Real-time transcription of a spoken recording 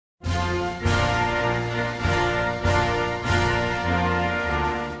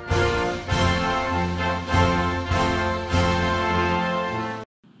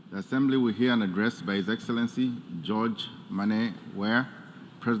Assembly will hear an address by His Excellency George Manneh, Weah,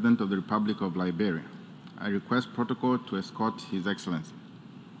 President of the Republic of Liberia. I request protocol to escort His Excellency.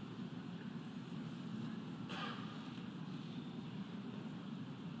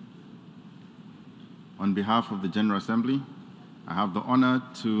 On behalf of the General Assembly, I have the honor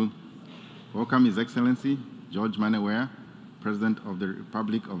to welcome His Excellency George Manneh, Weah, President of the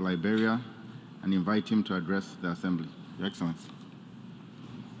Republic of Liberia, and invite him to address the Assembly. Your Excellency.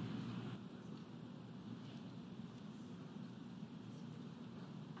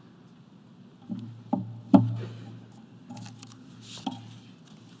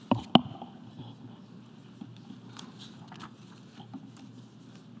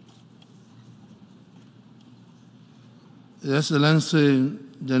 His Excellency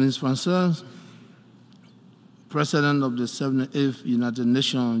Denis Francois, President of the 78th United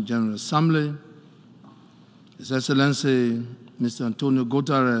Nations General Assembly, His Excellency Mr. Antonio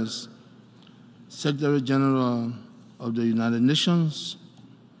Guterres, Secretary General of the United Nations,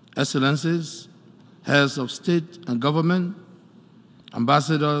 Excellencies, Heads of State and Government,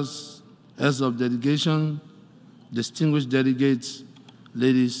 Ambassadors, Heads of Delegation, distinguished delegates,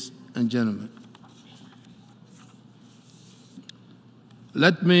 ladies and gentlemen.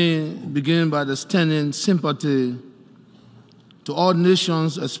 Let me begin by extending sympathy to all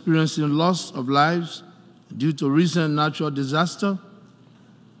nations experiencing loss of lives due to recent natural disaster.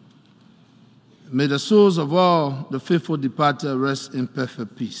 May the souls of all the faithful departed rest in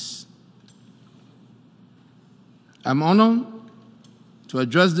perfect peace. I'm honored to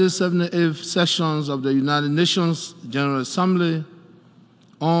address these 78th sessions of the United Nations General Assembly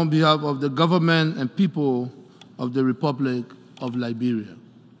on behalf of the government and people of the Republic of Liberia.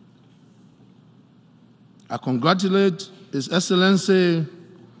 I congratulate His Excellency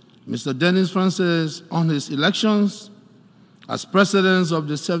Mr. Denis Francois on his elections as President of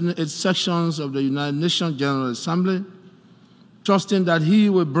the 78 sections of the United Nations General Assembly, trusting that he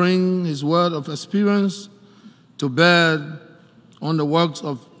will bring his word of experience to bear on the works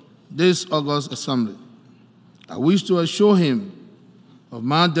of this august assembly. I wish to assure him of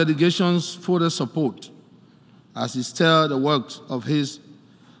my delegation's further support as he steers the works of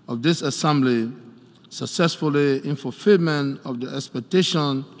this assembly successfully in fulfillment of the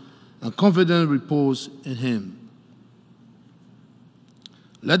expectation and confident repose in him.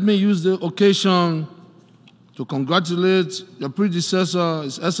 Let me use the occasion to congratulate your predecessor,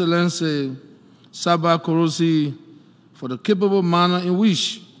 His Excellency Saba Korosi, for the capable manner in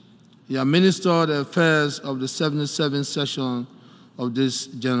which he administered the affairs of the 77th session of this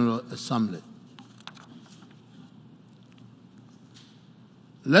General Assembly.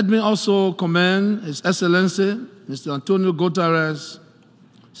 Let me also commend His Excellency Mr. Antonio Guterres,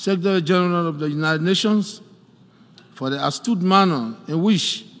 Secretary General of the United Nations, for the astute manner in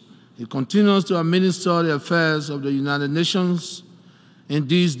which he continues to administer the affairs of the United Nations in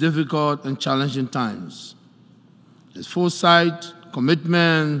these difficult and challenging times. His foresight,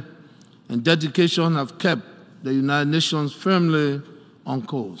 commitment, and dedication have kept the United Nations firmly on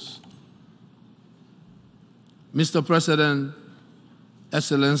course. Mr. President,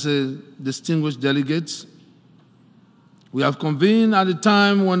 Excellencies, distinguished delegates, we have convened at a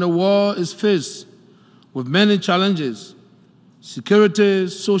time when the world is faced with many challenges: security,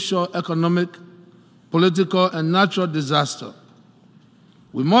 social, economic, political, and natural disaster.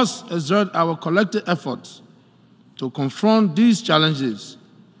 We must exert our collective efforts to confront these challenges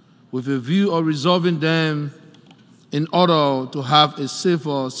with a view of resolving them in order to have a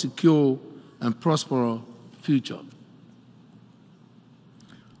safer, secure, and prosperous future.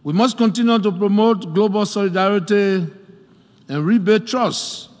 We must continue to promote global solidarity and rebuild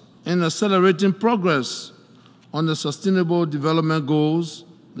trust in accelerating progress on the Sustainable Development Goals,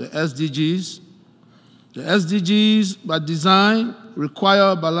 the SDGs. The SDGs, by design,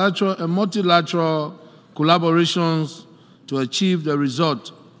 require bilateral and multilateral collaborations to achieve the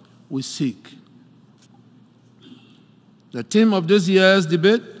result we seek. The theme of this year's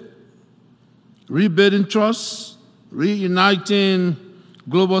debate, rebuilding trust, reuniting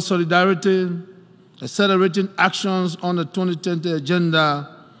global solidarity, accelerating actions on the 2030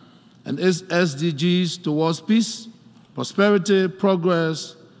 Agenda and its SDGs towards peace, prosperity,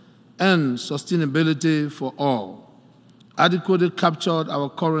 progress, and sustainability for all, adequately captured our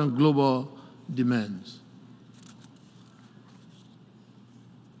current global demands.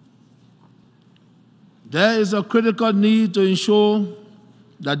 There is a critical need to ensure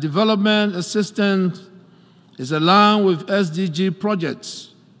that development assistance is aligned with SDG projects.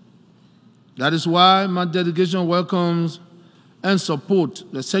 That is why my delegation welcomes and supports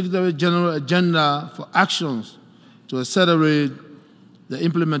the Secretary General agenda for actions to accelerate the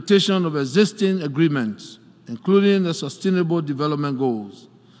implementation of existing agreements, including the Sustainable Development Goals,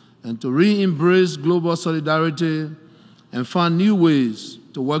 and to re-embrace global solidarity and find new ways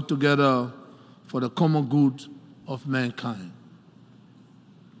to work together for the common good of mankind.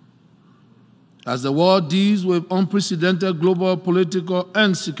 As the world deals with unprecedented global political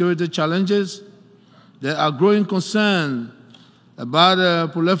and security challenges, there are growing concerns about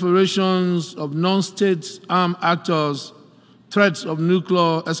the proliferations of non-state armed actors, threats of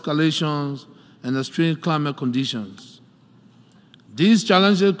nuclear escalations, and extreme climate conditions. These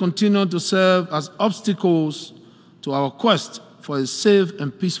challenges continue to serve as obstacles to our quest for a safe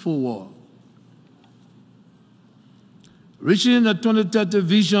and peaceful world. Reaching the 2030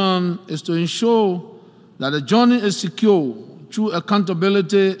 vision is to ensure that the journey is secure through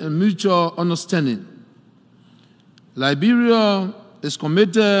accountability and mutual understanding. Liberia is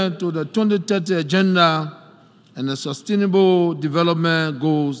committed to the 2030 Agenda and the Sustainable Development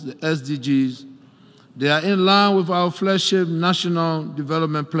Goals, the SDGs. They are in line with our flagship National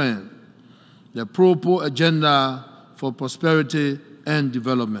Development Plan, the Pro-Po Agenda for Prosperity and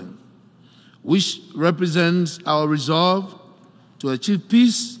Development, which represents our resolve to achieve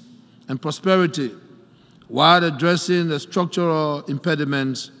peace and prosperity while addressing the structural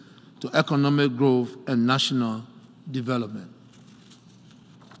impediments to economic growth and national development.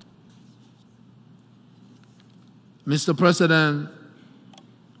 Mr. President,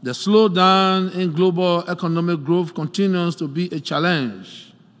 the slowdown in global economic growth continues to be a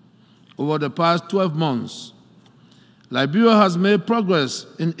challenge. Over the past 12 months, Liberia has made progress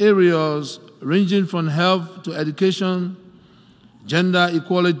in areas ranging from health to education, gender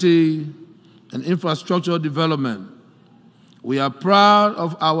equality, and infrastructure development. We are proud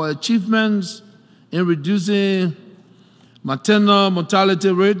of our achievements in reducing maternal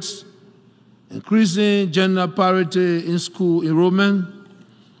mortality rates, increasing gender parity in school enrollment,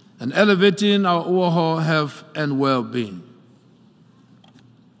 and elevating our overall health and well-being.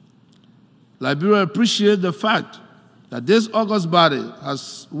 Liberia appreciates the fact that this august body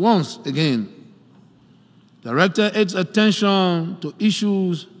has once again directed its attention to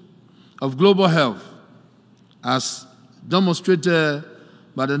issues of global health, as demonstrated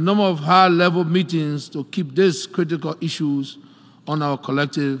by the number of high-level meetings to keep these critical issues on our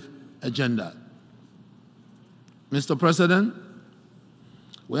collective agenda. Mr. President,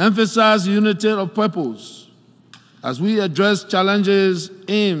 we emphasize unity of purpose as we address challenges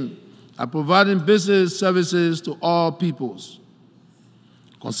aimed at providing basic services to all peoples.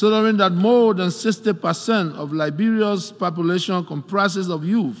 Considering that more than 60% of Liberia's population comprises of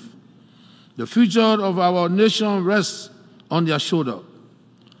youth, the future of our nation rests on their shoulder.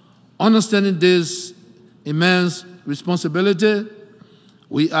 Understanding this immense responsibility,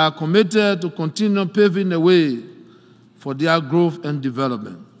 we are committed to continue paving the way for their growth and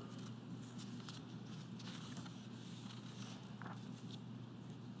development.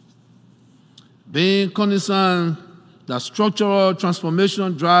 Being cognizant that structural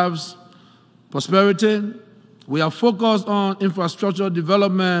transformation drives prosperity, we are focused on infrastructure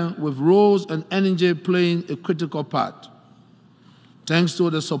development with roads and energy playing a critical part. Thanks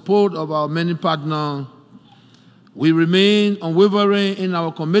to the support of our many partners, we remain unwavering in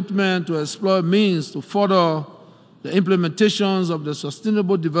our commitment to explore means to further the implementations of the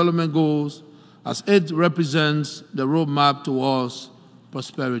Sustainable Development Goals as it represents the roadmap towards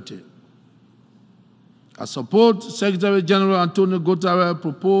prosperity. I support Secretary General Antonio Guterres'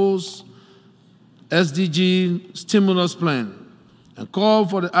 proposed SDG stimulus plan and call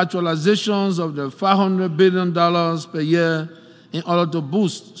for the actualizations of the $500 billion per year in order to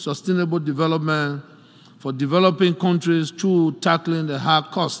boost sustainable development for developing countries through tackling the high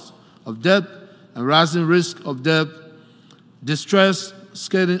cost of debt and rising risk of debt, distress,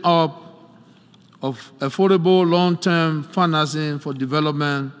 scaling up of affordable long-term financing for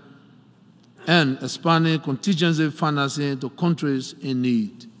development, and expanding contingency financing to countries in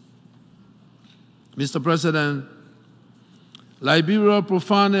need. Mr. President, Liberia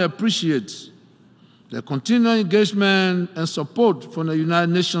profoundly appreciates the continued engagement and support from the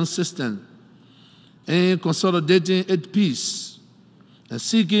United Nations system in consolidating its peace and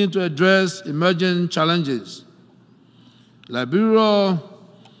seeking to address emerging challenges. Liberia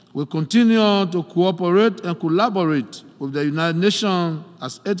will continue to cooperate and collaborate with the United Nations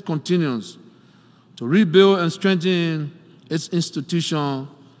as it continues to rebuild and strengthen its institutions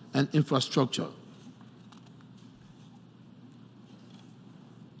and infrastructure.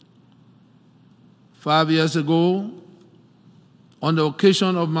 Five years ago, on the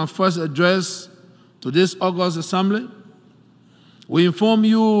occasion of my first address to this August Assembly, we informed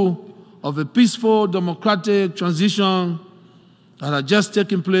you of a peaceful democratic transition that has just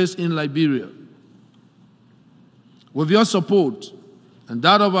taken place in Liberia. With your support and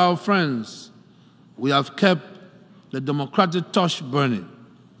that of our friends, we have kept the democratic torch burning.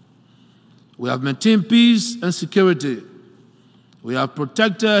 We have maintained peace and security. We have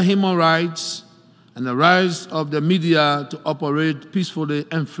protected human rights and the rights of the media to operate peacefully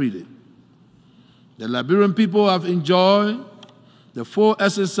and freely. The Liberian people have enjoyed the full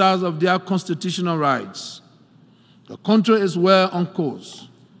exercise of their constitutional rights. The country is well on course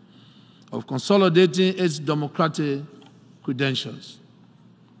of consolidating its democratic credentials.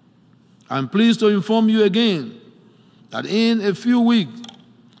 I'm pleased to inform you again that in a few weeks,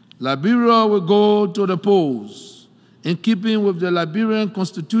 Liberia will go to the polls in keeping with the Liberian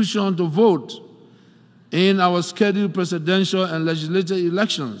Constitution to vote in our scheduled presidential and legislative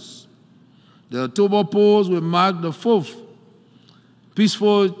elections. The October polls will mark the fourth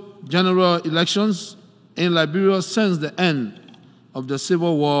peaceful general elections in Liberia since the end of the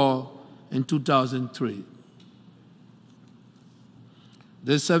Civil War in 2003.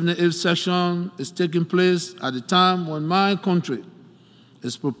 This 78th session is taking place at a time when my country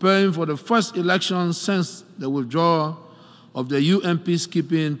is preparing for the first election since the withdrawal of the UN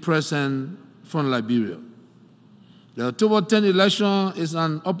peacekeeping presence from Liberia. The October 10 election is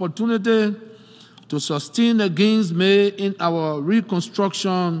an opportunity to sustain the gains made in our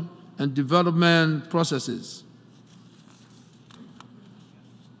reconstruction and development processes.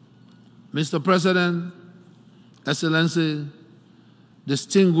 Mr. President, Excellency,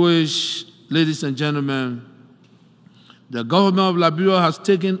 distinguished ladies and gentlemen, the government of Liberia has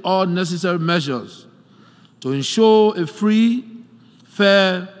taken all necessary measures to ensure a free,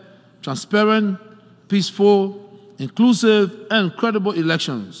 fair, transparent, peaceful, inclusive, and credible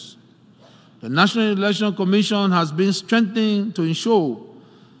elections. The National Election Commission has been strengthened to ensure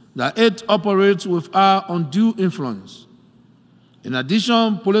that it operates without undue influence. In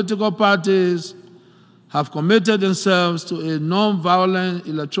addition, political parties have committed themselves to a non-violent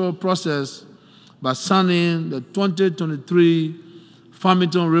electoral process by signing the 2023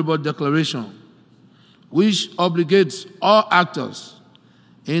 Farmington River Declaration, which obligates all actors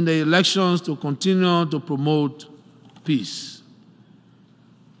in the elections to continue to promote peace.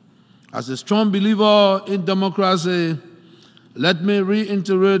 As a strong believer in democracy, let me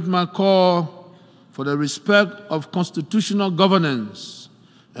reiterate my call for the respect of constitutional governance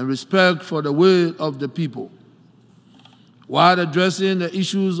and respect for the will of the people. While addressing the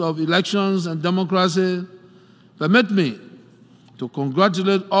issues of elections and democracy, permit me to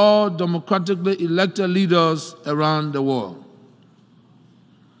congratulate all democratically elected leaders around the world.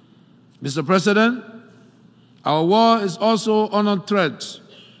 Mr. President, our world is also under threat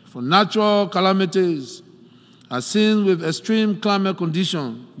from natural calamities as seen with extreme climate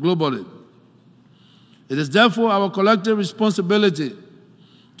conditions globally. It is therefore our collective responsibility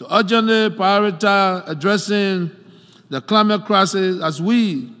to urgently prioritize addressing the climate crisis as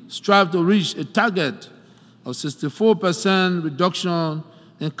we strive to reach a target of 64% reduction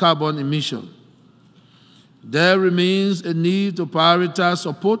in carbon emissions. There remains a need to prioritize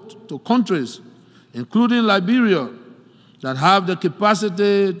support to countries, including Liberia, that have the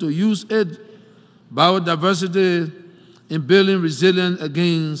capacity to use its biodiversity in building resilience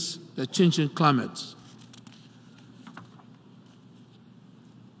against the changing climate.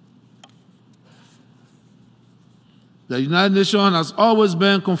 The United Nations has always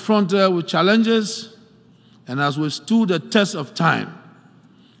been confronted with challenges and has withstood the test of time.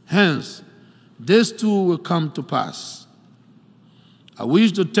 Hence, this too will come to pass. I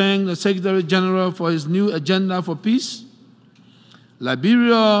wish to thank the Secretary General for his new agenda for peace.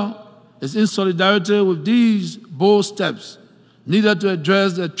 Liberia is in solidarity with these bold steps needed to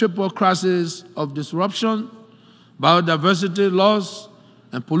address the triple crisis of disruption, biodiversity loss,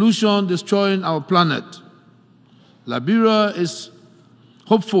 and pollution destroying our planet. Liberia is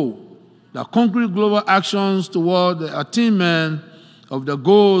hopeful that concrete global actions toward the attainment of the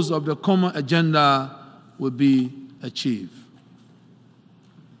goals of the common agenda will be achieved.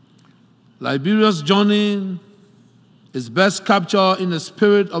 Liberia's journey is best captured in the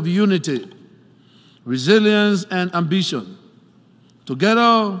spirit of unity, resilience, and ambition.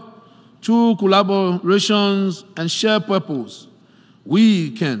 Together, through collaborations and shared purpose,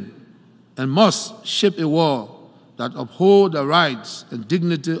 we can and must shape a world that upholds the rights and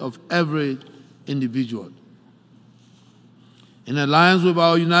dignity of every individual. In alliance with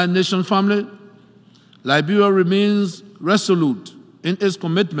our United Nations family, Liberia remains resolute in its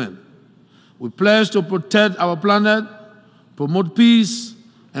commitment. We pledge to protect our planet, promote peace,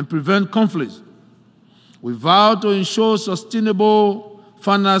 and prevent conflict. We vow to ensure sustainable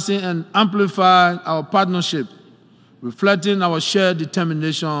financing and amplify our partnership reflecting our shared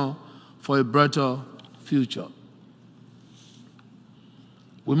determination for a better future.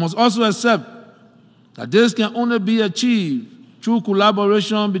 We must also accept that this can only be achieved through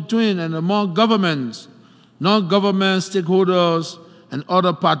collaboration between and among governments, non-government stakeholders, and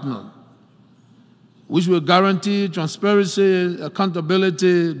other partners, which will guarantee transparency,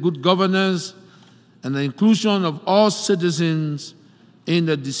 accountability, good governance, and the inclusion of all citizens in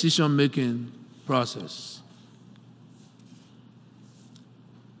the decision-making process.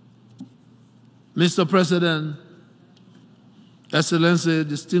 Mr. President, Excellency,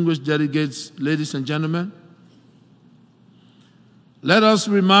 distinguished delegates, ladies and gentlemen, let us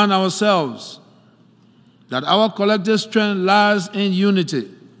remind ourselves that our collective strength lies in unity.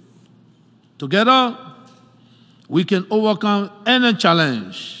 Together, we can overcome any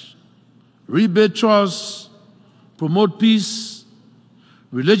challenge, rebuild trust, promote peace,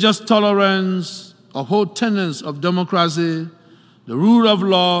 religious tolerance, uphold tenets of democracy, the rule of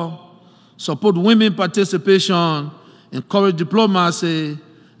law, support women participation, encourage diplomacy,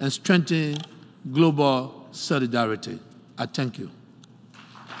 and strengthen global solidarity. I thank you.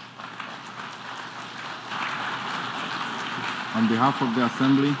 On behalf of the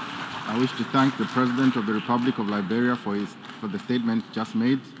Assembly, I wish to thank the President of the Republic of Liberia for the statement just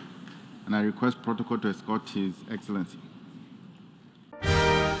made, and I request protocol to escort His Excellency.